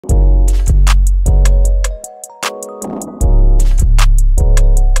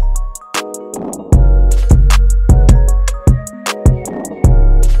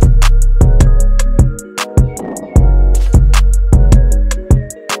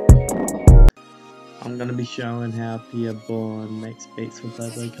gonna be showing how Pierre Bourne makes beats for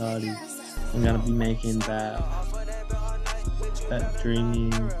Playboi Carti. I'm gonna be making that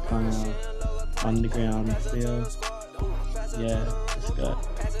dreamy kind of underground feel. Yeah, let's go.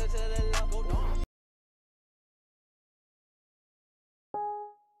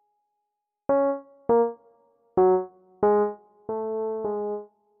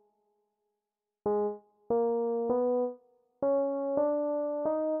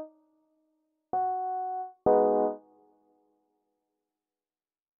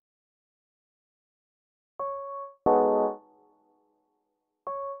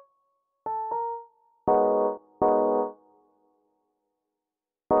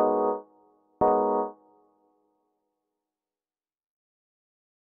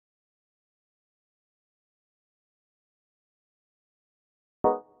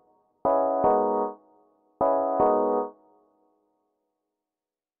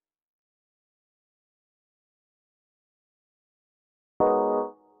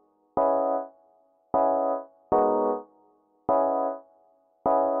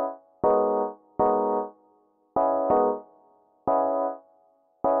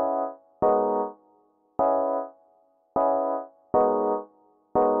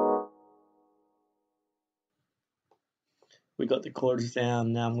 We got the chords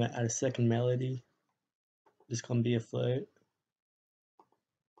down, now I'm going to add a second melody. This can be a flute.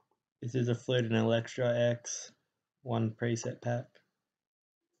 This is a flute and Electra X, one preset pack.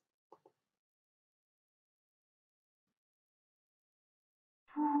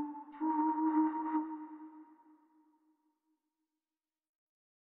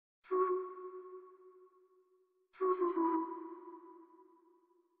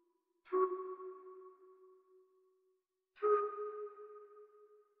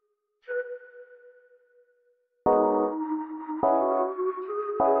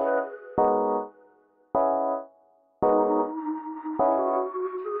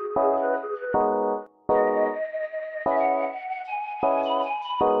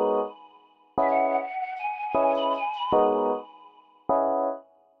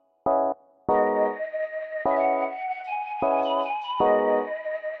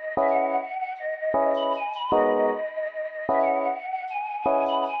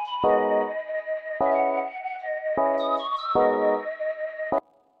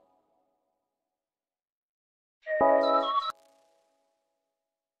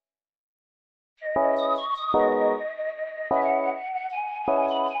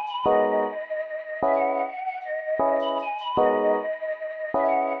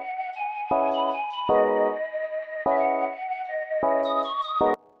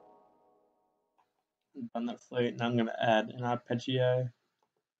 On that flute, and I'm going to add an arpeggio,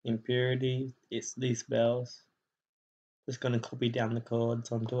 impurity, it's these bells. Just going to copy down the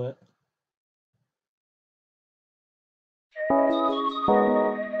chords onto it.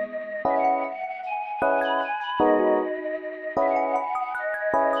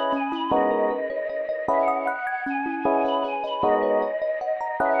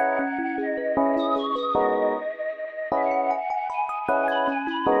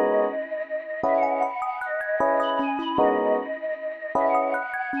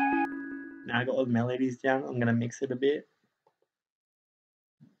 Now I got all the melodies down, I'm going to mix it a bit.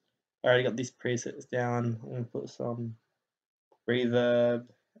 I already got these presets down, I'm going to put some reverb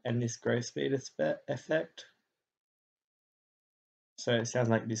and this grow speed effect. So it sounds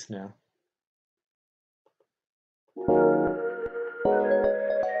like this now.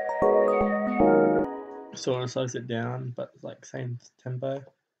 Sort of slows it down, but like same tempo.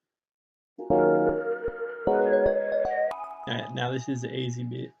 Alright, now this is the easy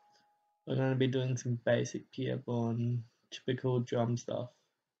bit. We're going to be doing some basic Pierre Bourne, typical drum stuff.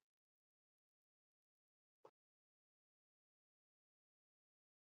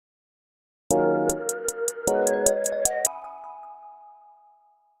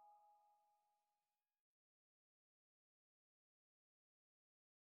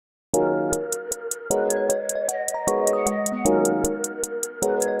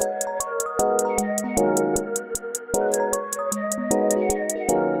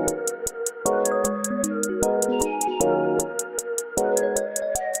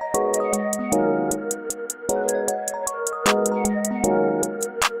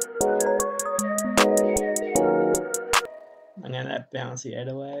 I'm going to add bouncy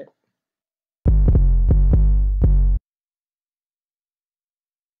 808.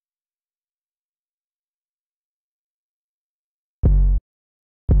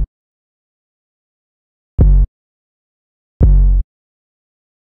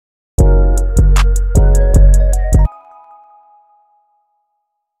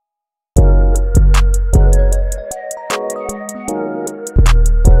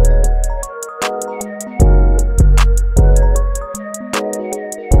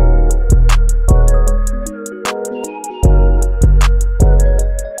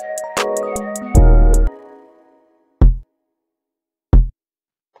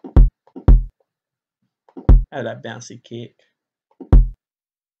 Oh, that bouncy kick.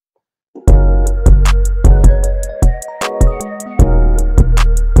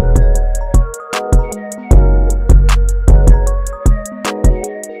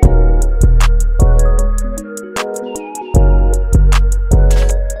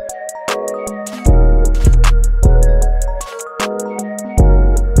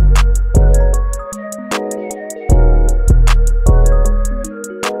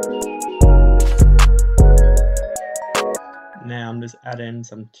 Now I'm just adding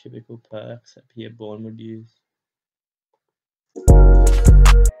some typical perks that Pierre Bourne would use.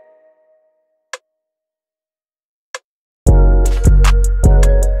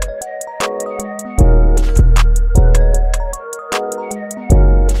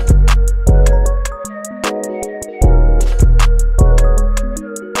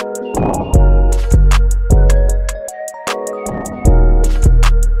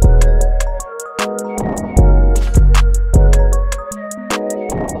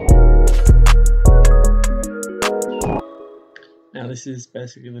 Now this is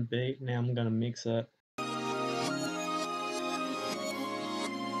basically the beat. Now I'm gonna mix it.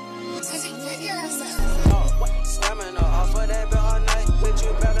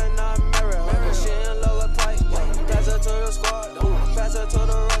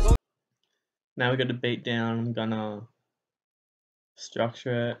 Now we got the beat down. I'm gonna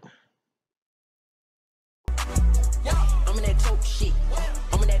structure it. I'm in that tote shit.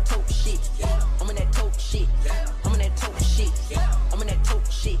 I'm in that tote shit. I'm in that tote shit. I'm in that tote shit. I'm in that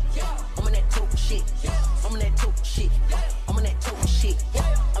tote shit. I'm in that tote shit. I'm in that tote shit. I'm in that tote shit.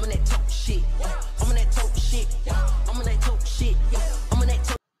 I'm in that tote shit. I'm in that tote shit. I'm in that tote shit. I'm in that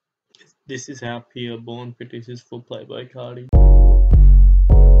tote. This is how Pierre Bourne produces for Playboi Carti.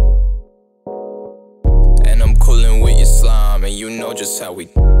 And I'm coolin' with your slime, and you know just how we